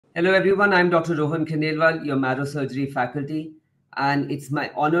Hello everyone, I'm Dr. Rohan, your Marrow surgery faculty, and it's my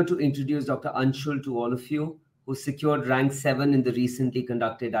honor to introduce Dr. Anshul to all of you, who secured rank 7 in the recently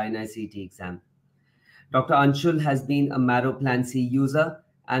conducted INICET exam. Dr. Anshul has been a Marrow Plan C user,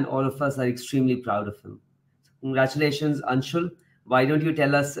 and all of us are extremely proud of him. Congratulations, Anshul. Why don't you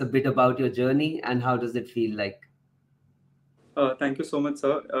tell us a bit about your journey and how does it feel like? Thank you so much,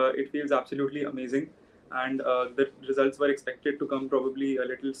 sir. It feels absolutely amazing. And the results were expected to come probably a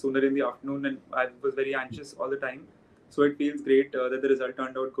little sooner in the afternoon, and I was very anxious all the time. So it feels great that the result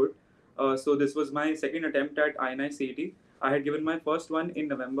turned out good. So this was my second attempt at INI-CET. I had given my first one in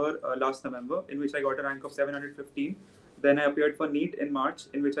November, last November, in which I got a rank of 715. Then I appeared for NEET in March,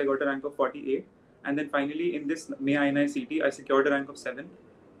 in which I got a rank of 48. And then finally, in this May INI-CET, I secured a rank of 7.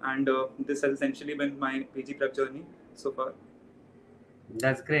 And this has essentially been my PG prep journey so far.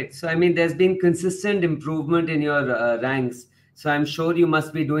 That's great. So, I mean, there's been consistent improvement in your ranks. So, I'm sure you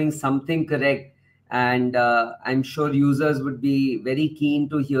must be doing something correct. And I'm sure users would be very keen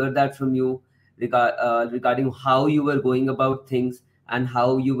to hear that from you regarding how you were going about things and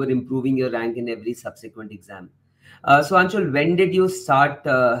how you were improving your rank in every subsequent exam. So, Anshul, when did you start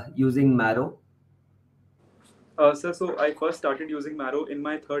using Marrow? So I first started using Marrow in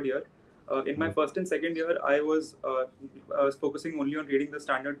my third year. In my first and second year, I was focusing only on reading the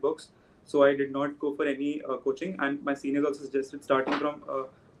standard books, so I did not go for any coaching. And my seniors also suggested starting from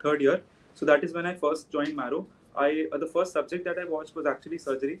third year. So that is when I first joined Marrow. I The first subject that I watched was actually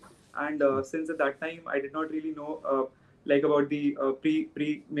surgery, and since at that time I did not really know like about the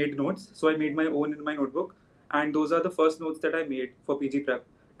pre made notes, so I made my own in my notebook, and those are the first notes that I made for PG prep,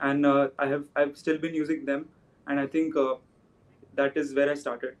 and I've still been using them, and I think that is where I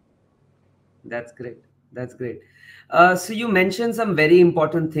started. That's great. That's great. So you mentioned some very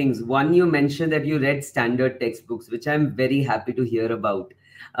important things. One, you mentioned that you read standard textbooks, which I'm very happy to hear about.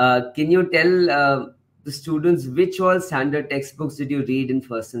 Can you tell the students which all standard textbooks did you read in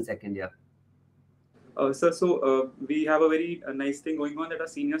first and second year? We have a very nice thing going on that our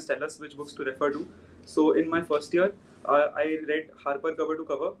seniors tell us which books to refer to. So in my first year, I read Harper cover to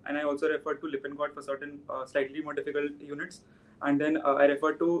cover, and I also referred to Lippincott for certain slightly more difficult units. And then I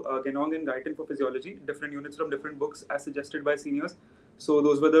referred to Genong and Guyton for physiology, different units from different books as suggested by seniors. So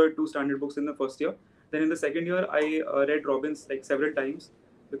those were the two standard books in the first year. Then in the second year, I read Robbins like several times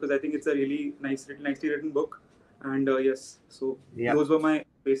because I think it's a really nicely written book. And yes, so Yeah. those were my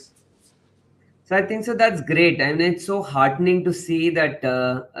base. So I think so. That's great. I mean, it's so heartening to see that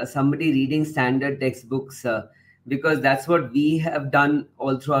somebody reading standard textbooks because that's what we have done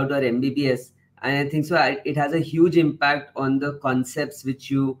all throughout our MBBS, and I think so. It has a huge impact on the concepts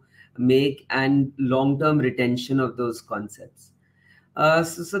which you make and long-term retention of those concepts.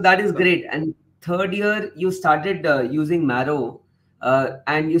 So that is great. And third year, you started using Marrow,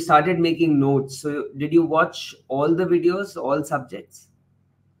 and you started making notes. So did you watch all the videos, all subjects?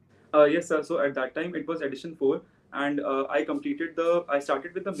 Yes, sir. So at that time, it was edition 4, and I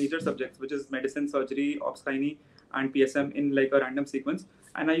started with the major subjects, which is medicine, surgery, obs gynae, and PSM in like a random sequence.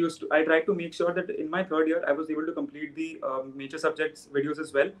 And I tried to make sure that in my third year, I was able to complete the major subjects videos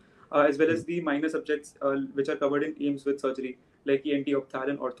as well as the minor subjects which are covered in AIMS with surgery, like ENT, opthal,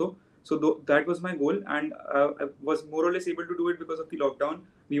 and ortho. So that was my goal, and I was more or less able to do it because of the lockdown.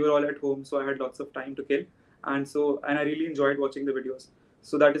 We were all at home, so I had lots of time to kill, and I really enjoyed watching the videos.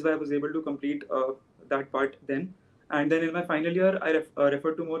 So that is why I was able to complete that part then. And then in my final year, I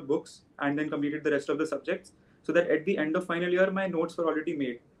referred to more books and then completed the rest of the subjects. So that at the end of final year, my notes were already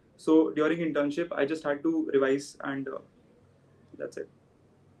made. So during internship, I just had to revise, and that's it.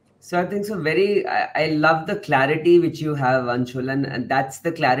 So I think so I love the clarity which you have, Anshul, and that's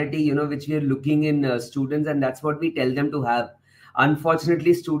the clarity, which we are looking in students, and that's what we tell them to have.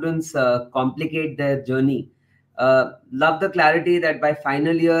 Unfortunately, students complicate their journey. Love the clarity that by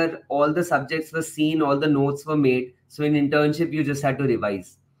final year, all the subjects were seen, all the notes were made. So in internship, you just had to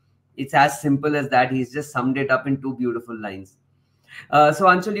revise. It's as simple as that. He's just summed it up in two beautiful lines. So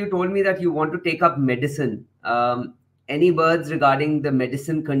Anshul, you told me that you want to take up medicine. Any words regarding the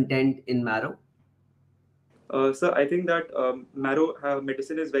medicine content in Marrow? So I think that Marrow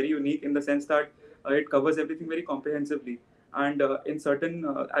medicine is very unique in the sense that it covers everything very comprehensively. And in certain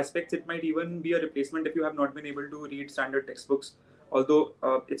aspects, it might even be a replacement if you have not been able to read standard textbooks. Although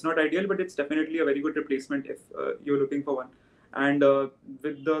it's not ideal, but it's definitely a very good replacement if you're looking for one. And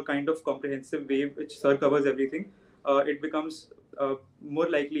with the kind of comprehensive way which Sir covers everything, it becomes more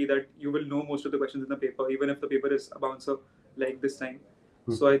likely that you will know most of the questions in the paper, even if the paper is a bouncer like this time.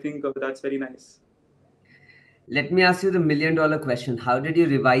 So I think that's very nice. Let me ask you the $1 million question. How did you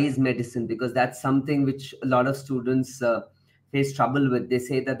revise medicine? Because that's something which a lot of students face trouble with. They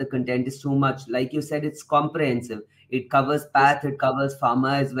say that the content is too much. Like you said, it's comprehensive. It covers Yes. path, it covers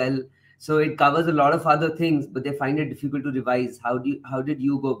pharma as well. So it covers a lot of other things, but they find it difficult to revise. How did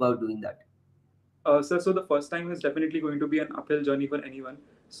you go about doing that? So the first time is definitely going to be an uphill journey for anyone.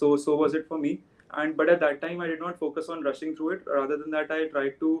 So was it for me. And but at that time, I did not focus on rushing through it. Rather than that, I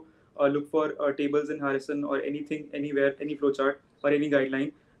tried to look for tables in Harrison or anything, anywhere, any flowchart or any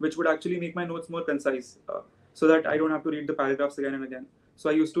guideline, which would actually make my notes more concise, so that I don't have to read the paragraphs again and again. So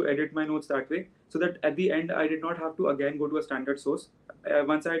I used to edit my notes that way, so that at the end I did not have to again go to a standard source.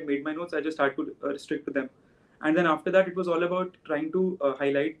 Once I had made my notes, I just had to restrict to them. And then after that, it was all about trying to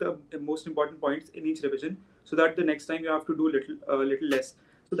highlight the most important points in each revision, so that the next time you have to do little less.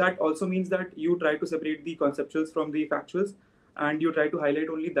 So that also means that you try to separate the conceptuals from the factuals, and you try to highlight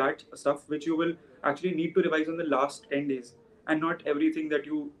only that stuff which you will actually need to revise on the last 10 days, and not everything that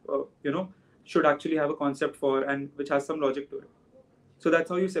you should actually have a concept for and which has some logic to it. So that's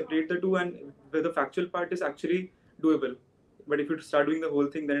how you separate the two, and where the factual part is actually doable. But if you start doing the whole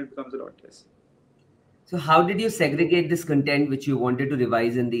thing, then it becomes a lot less. So how did you segregate this content which you wanted to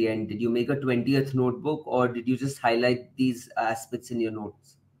revise in the end? Did you make a 20th notebook, or did you just highlight these aspects in your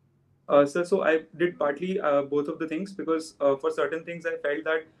notes? So I did partly both of the things, because for certain things I felt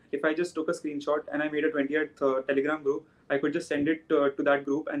that if I just took a screenshot and I made a 20th Telegram group, I could just send it to that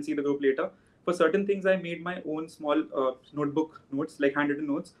group and see the group later. For certain things, I made my own small notebook notes, like handwritten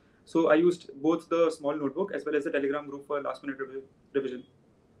notes. So I used both the small notebook as well as the Telegram group for last minute revision.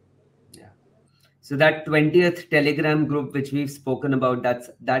 Yeah. So that 20th Telegram group which we've spoken about,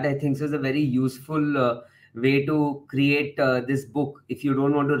 that I think is a very useful way to create this book if you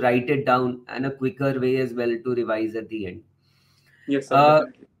don't want to write it down, and a quicker way as well to revise at the end. Yes, sir, Uh,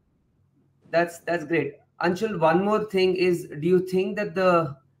 definitely. that's great. Anshul, one more thing is, do you think that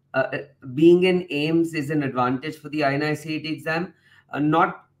the uh, being in AIMS is an advantage for the INICET exam?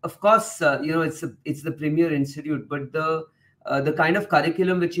 Not, of course, it's the premier institute, but the kind of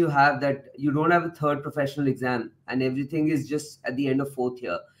curriculum which you have, that you don't have a third professional exam and everything is just at the end of fourth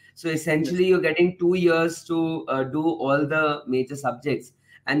year. So Yes. essentially, you're getting 2 years to do all the major subjects,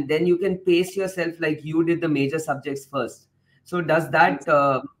 and then you can pace yourself like you did the major subjects first. So does that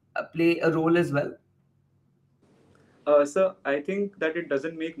Yes. play a role as well? So I think that it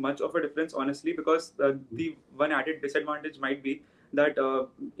doesn't make much of a difference, honestly, because the one added disadvantage might be that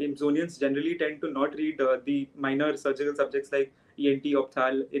Amazonians generally tend to not read the minor surgical subjects like ENT,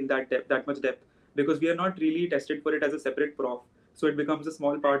 opthal in that much depth, because we are not really tested for it as a separate prof. So it becomes a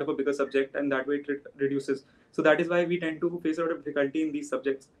small part of a bigger subject, and that way it reduces. So that is why we tend to face a lot of difficulty in these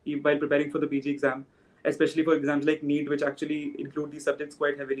subjects while preparing for the PG exam, especially for exams like NEET, which actually include these subjects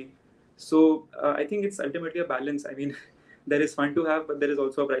quite heavily. So I think it's ultimately a balance. I mean, there is fun to have, but there is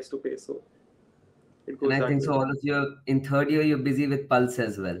also a price to pay. So it And goes I that think way. so. All of you in third year, you're busy with Pulse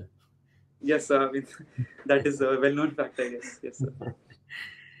as well. Yes, I mean, that is a well-known fact, I guess. Yes, sir.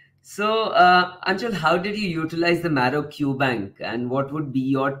 So, Anshul, how did you utilize the Marrow Q Bank, and what would be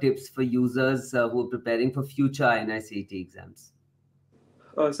your tips for users who are preparing for future INICET exams?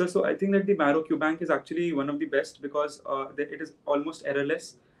 So I think that the Marrow Q Bank is actually one of the best, because it is almost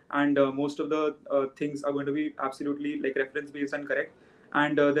errorless, and most of the things are going to be absolutely like reference based and correct.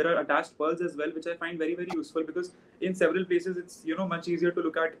 And there are attached pearls as well, which I find very useful, because in several places it's much easier to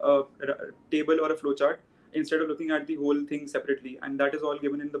look at a table or a flowchart instead of looking at the whole thing separately, and that is all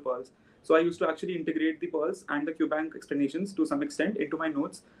given in the pearls. So I used to actually integrate the pearls and the Q Bank explanations to some extent into my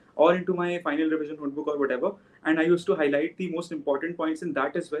notes or into my final revision notebook or whatever, and I used to highlight the most important points in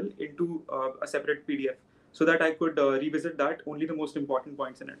that as well into a separate PDF, so that I could revisit that only the most important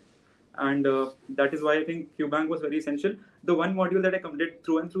points in it. And that is why I think QBank was very essential. The one module that I completed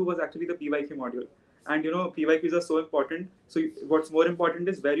through and through was actually the PYQ module, and PYQs are so important. So what's more important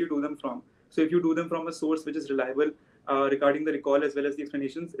is where you do them from. So if you do them from a source which is reliable regarding the recall as well as the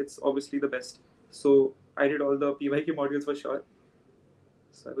explanations, it's obviously the best. So I did all the PYQ modules for sure.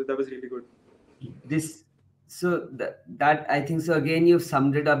 So that was really good. This that I think so. Again, you've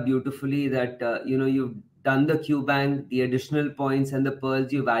summed it up beautifully. That you've done the Q Bank, the additional points and the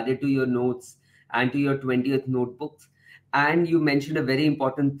pearls you've added to your notes and to your 20th notebooks. And you mentioned a very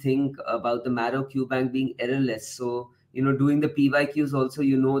important thing about the Marrow Q Bank being errorless. So doing the PYQs also,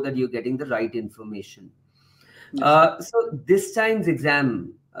 that you're getting the right information. Yes. So this time's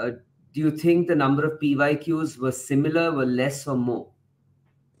exam, do you think the number of PYQs were similar, were less, or more?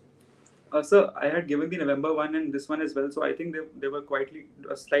 So I had given the November one and this one as well. So I think they were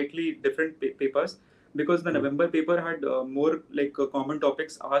slightly different papers, because the November paper had more like common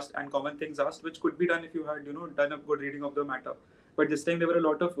topics asked and common things asked, which could be done if you had done a good reading of the matter. But this time there were a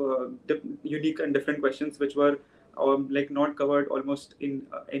lot of unique and different questions which were like not covered almost in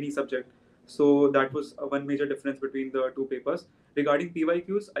any subject. So that was one major difference between the two papers. Regarding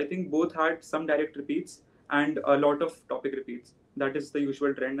PYQs, I think both had some direct repeats and a lot of topic repeats. That is the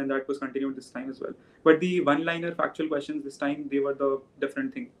usual trend, and that was continued this time as well. But the one-liner factual questions this time, they were the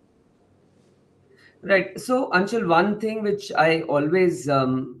different thing. Right. So, Anshul, one thing which I always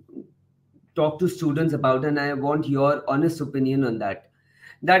talk to students about, and I want your honest opinion on that,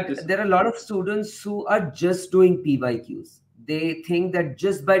 Yes, that sir. there are a lot of students who are just doing PYQs. They think that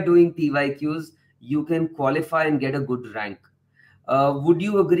just by doing PYQs, you can qualify and get a good rank. Would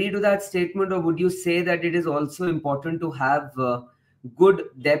you agree to that statement, or would you say that it is also important to have good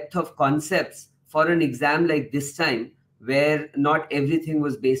depth of concepts for an exam like this time, where not everything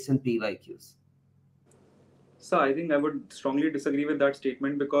was based on PYQs? So I think I would strongly disagree with that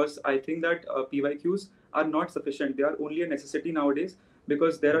statement because I think that PYQs are not sufficient. They are only a necessity nowadays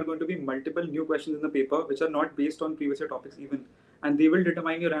because there are going to be multiple new questions in the paper which are not based on previous year topics even, and they will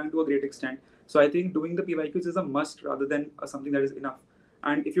determine your rank to a great extent. So I think doing the PYQs is a must rather than something that is enough.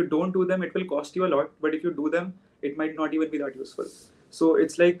 And if you don't do them, it will cost you a lot. But if you do them, it might not even be that useful. So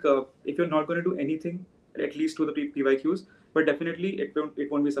it's like if you're not going to do anything, at least do the PYQs, but definitely it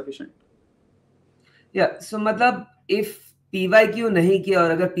won't be sufficient. या सो मतलब if PYQ नहीं किया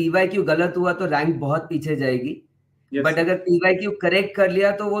और अगर PYQ गलत हुआ तो rank बहुत पीछे जाएगी Yes, बट sir. अगर पीवाईक्यू करेक्ट कर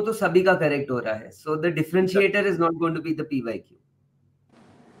लिया तो वो तो सभी का करेक्ट हो रहा है so the Exactly. Differentiator is not going to be the PYQ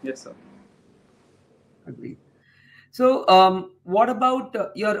Yes, sir. agreed so what about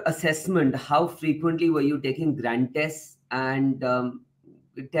your assessment how frequently were you taking grand tests and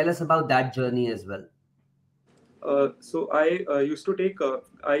tell us about that journey as well. So I used to take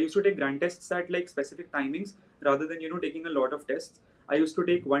grand tests at like specific timings rather than taking a lot of tests. I used to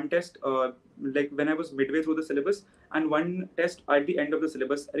take one test like when I was midway through the syllabus and one test at the end of the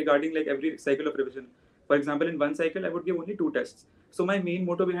syllabus regarding like every cycle of revision. For example, in one cycle I would give only two tests. So my main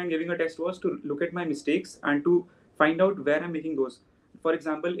motto behind giving a test was to look at my mistakes and to find out where I'm making those. For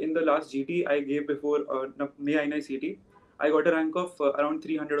example, in the last GT I gave before May INICET, I got a rank of around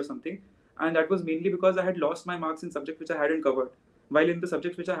 300 or something, and that was mainly because I had lost my marks in subjects which I hadn't covered. While in the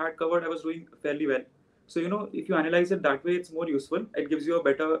subjects which I had covered, I was doing fairly well. So if you analyze it that way, it's more useful. It gives you a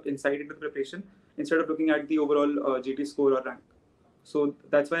better insight into the preparation instead of looking at the overall GT score or rank. So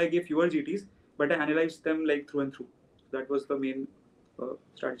that's why I gave fewer GTs, but I analyzed them like through and through. That was the main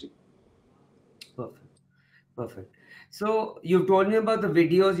strategy. Perfect. Perfect. So you've told me about the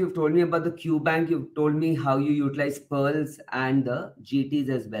videos, you've told me about the Q bank, you've told me how you utilize pearls and the GTs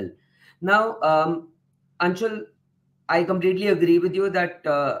as well. Now, Anshul, I completely agree with you that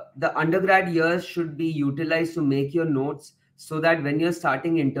the undergrad years should be utilized to make your notes so that when you're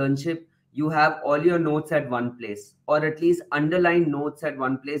starting internship, you have all your notes at one place, or at least underline notes at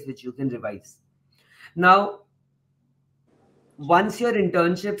one place which you can revise. Now, once your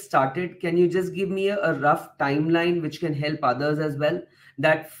internship started, can you just give me a rough timeline which can help others as well?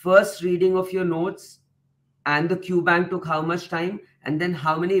 That first reading of your notes and the Q bank took how much time, and then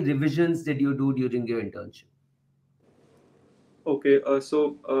how many revisions did you do during your internship? Okay,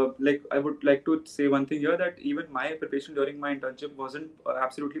 like I would like to say one thing here that even my preparation during my internship wasn't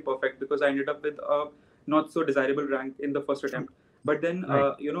absolutely perfect because I ended up with a not so desirable rank in the first attempt. But then,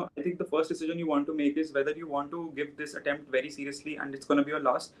 Right. I think the first decision you want to make is whether you want to give this attempt very seriously and it's going to be your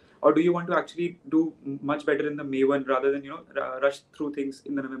last, or do you want to actually do much better in the May one rather than rush through things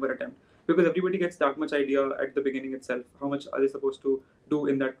in the November attempt? Because everybody gets that much idea at the beginning itself. How much are they supposed to do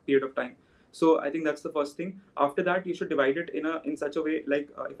in that period of time? So I think that's the first thing. After that, you should divide it in such a way. Like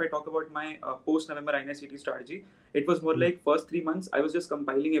if I talk about my post November INICET strategy, it was more like first 3 months I was just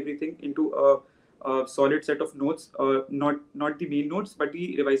compiling everything into a solid set of notes, not the main notes, but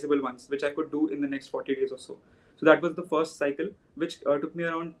the revisable ones, which I could do in the next 40 days or so. So that was the first cycle, which took me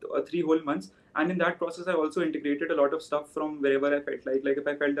around 3 whole months. And in that process, I also integrated a lot of stuff from wherever I felt like if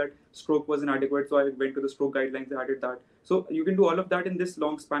I felt that stroke was inadequate, so I went to the stroke guidelines, I added that. So you can do all of that in this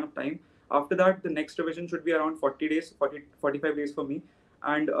long span of time. After that, the next revision should be around 40 days, 45 days for me.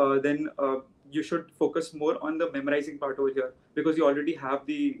 And then you should focus more on the memorizing part over here because you already have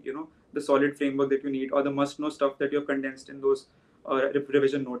the solid framework that you need or the must know stuff that you have condensed in those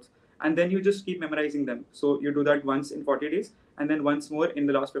revision notes. And then you just keep memorizing them. So you do that once in 40 days and then once more in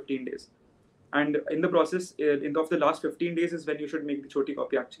the last 15 days. And in the process of the last 15 days is when you should make the choti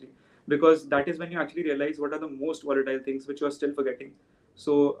copy actually, because that is when you actually realize what are the most volatile things which you are still forgetting.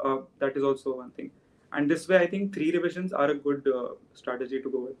 So that is also one thing. And this way I think 3 revisions are a good strategy to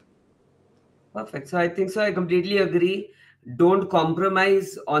go with. Perfect. So I think so. I completely agree. Don't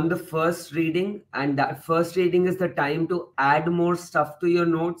compromise on the first reading, and that first reading is the time to add more stuff to your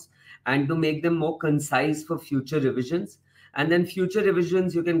notes. and to make them more concise for future revisions. And then future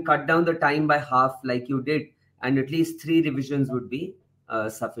revisions, you can cut down the time by half like you did, and at least 3 revisions would be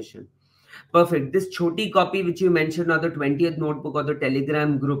sufficient. Perfect. This choti copy which you mentioned, or the 20th notebook or the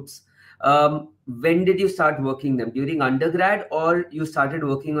Telegram groups, when did you start working them? During undergrad, or you started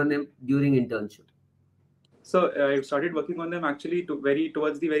working on them during internship? So I started working on them actually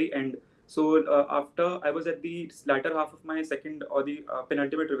towards the very end. So after I was at the latter half of my second or the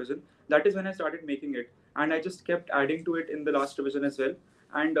penultimate revision, that is when I started making it, and I just kept adding to it in the last revision as well.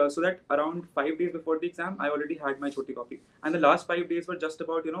 And so that around 5 days before the exam, I already had my choti copy. And the last 5 days were just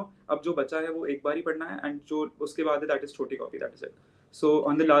about अब जो बचा है वो एक बार ही पढ़ना है, and जो उसके बाद है that is choti copy, that is it. So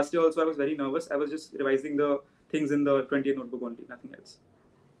on the last day also I was very nervous. I was just revising the things in the 20th notebook only, nothing else.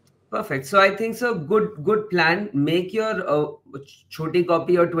 Perfect. So I think so. Good plan. Make your choti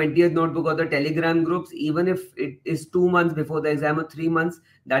copy or 20th notebook or the Telegram groups, even if it is 2 months before the exam or 3 months.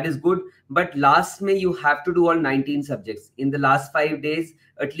 That is good. But last May you have to do all 19 subjects in the last 5 days.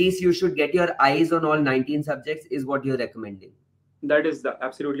 At least you should get your eyes on all 19 subjects. Is what you're recommending. That is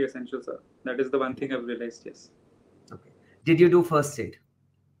absolutely essential, sir. That is the one thing I've realized. Yes. Okay. Did you do first aid?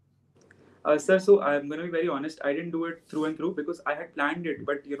 Sir, so I'm going to be very honest. I didn't do it through and through because I had planned it,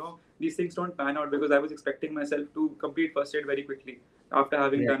 but these things don't pan out because I was expecting myself to complete first aid very quickly after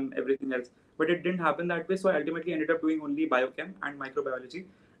having done everything else. But it didn't happen that way, so I ultimately ended up doing only biochem and microbiology,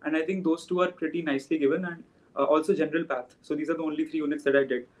 and I think those two are pretty nicely given, and also general path. So these are the only 3 units that I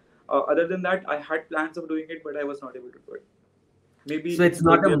did. Other than that, I had plans of doing it, but I was not able to do it. Maybe so it's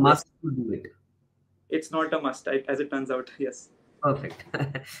not a must to do it. It's not a must, as it turns out. Yes. Perfect.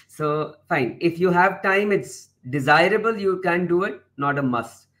 So fine. If you have time, it's desirable. You can do it. Not a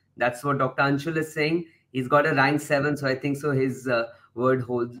must. That's what Dr. Anshul is saying. He's got a rank 7, so I think so. His word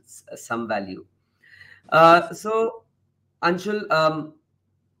holds some value. So Anshul,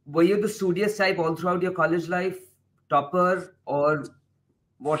 were you the studious type all throughout your college life, topper, or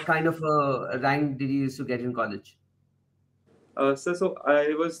what kind of a rank did you used to get in college? So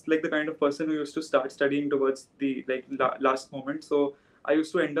I was like the kind of person who used to start studying towards the last moment. So I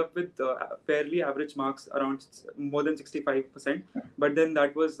used to end up with fairly average marks, around more than 65%. But then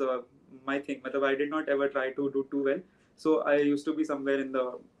that was my thing. I did not ever try to do too well. So I used to be somewhere in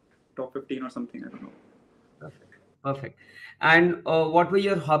the top 15 or something. I don't know. Perfect. And what were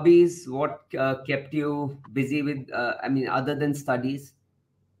your hobbies? What kept you busy with, other than studies?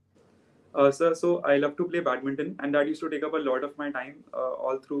 So I love to play badminton, and that used to take up a lot of my time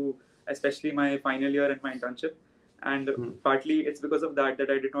all through, especially my final year and my internship. And partly it's because of that I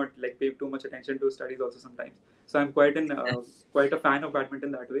did not pay too much attention to studies also sometimes. So I'm quite a fan of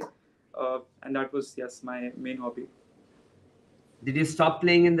badminton that way, and that was my main hobby. Did you stop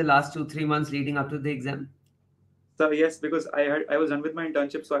playing in the last 2-3 months leading up to the exam? So yes, because I was done with my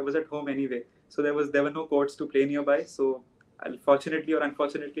internship, so I was at home anyway. So there were no courts to play nearby. So fortunately or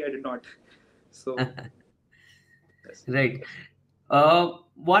unfortunately, I did not. So yes. Right.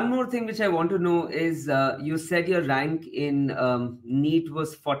 One more thing which I want to know is you said your rank in NEET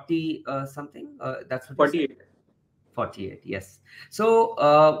was 40 something. That's what 48. 48. Yes. So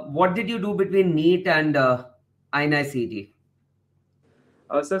what did you do between NEET and INICET?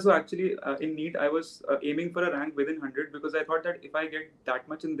 So actually in NEET, I was aiming for a rank within 100 because I thought that if I get that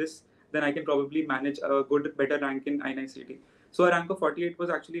much in this, then I can probably manage a better rank in INICET. So a rank of 48 was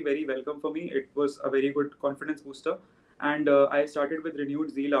actually very welcome for me. It was a very good confidence booster. And I started with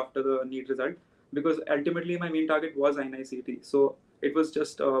renewed zeal after the NEET result because ultimately my main target was INICET. So it was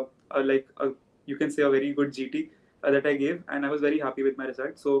just you can say a very good GT that I gave, and I was very happy with my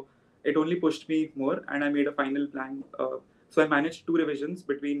result. So it only pushed me more, and I made a final plan. So I managed 2 revisions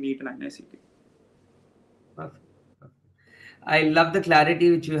between NEET and INICET. Perfect. I love the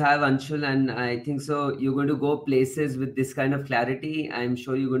clarity which you have, Anshul, and I think so you're going to go places with this kind of clarity. I'm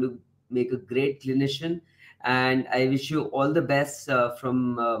sure you're going to make a great clinician, and I wish you all the best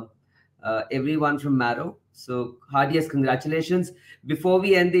from everyone from Marrow. So heartiest congratulations. Before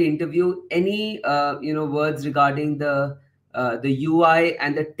we end the interview, any words regarding the UI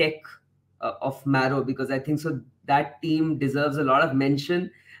and the tech of Marrow, because I think so that team deserves a lot of mention.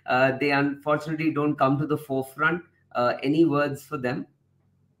 They unfortunately don't come to the forefront. Any words for them?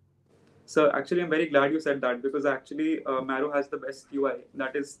 So actually, I'm very glad you said that because actually Marrow has the best UI.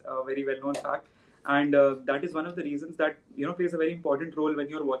 That is a very well-known fact, and that is one of the reasons that plays a very important role when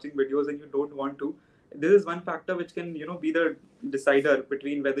you're watching videos and you don't want to. This is one factor which can be the decider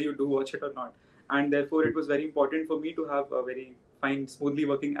between whether you do watch it or not, and therefore it was very important for me to have a very fine, smoothly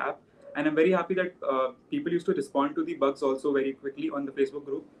working app. And I'm very happy that people used to respond to the bugs also very quickly on the Facebook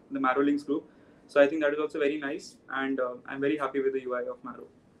group, the Marrow Links group. So I think that is also very nice, and I'm very happy with the UI of Marrow.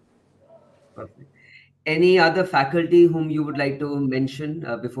 Perfect. Any other faculty whom you would like to mention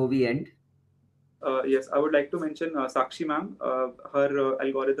before we end? Yes, I would like to mention Sakshi ma'am. Her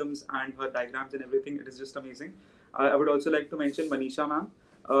algorithms and her diagrams and everything, it is just amazing. I would also like to mention Manisha ma'am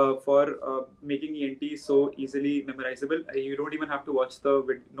for making ENT so easily memorizable. You don't even have to watch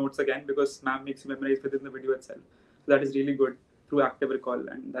the notes again because ma'am makes you memorize within the video itself. So that is really good through active recall,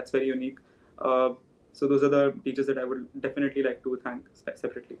 and that's very unique. Uh, so those are the teachers that I would definitely like to thank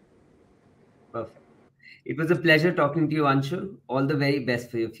separately. Perfect. It was a pleasure talking to you, Anshul. All the very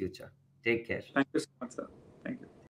best for your future. Take care. Thank you so much, sir. Thank you.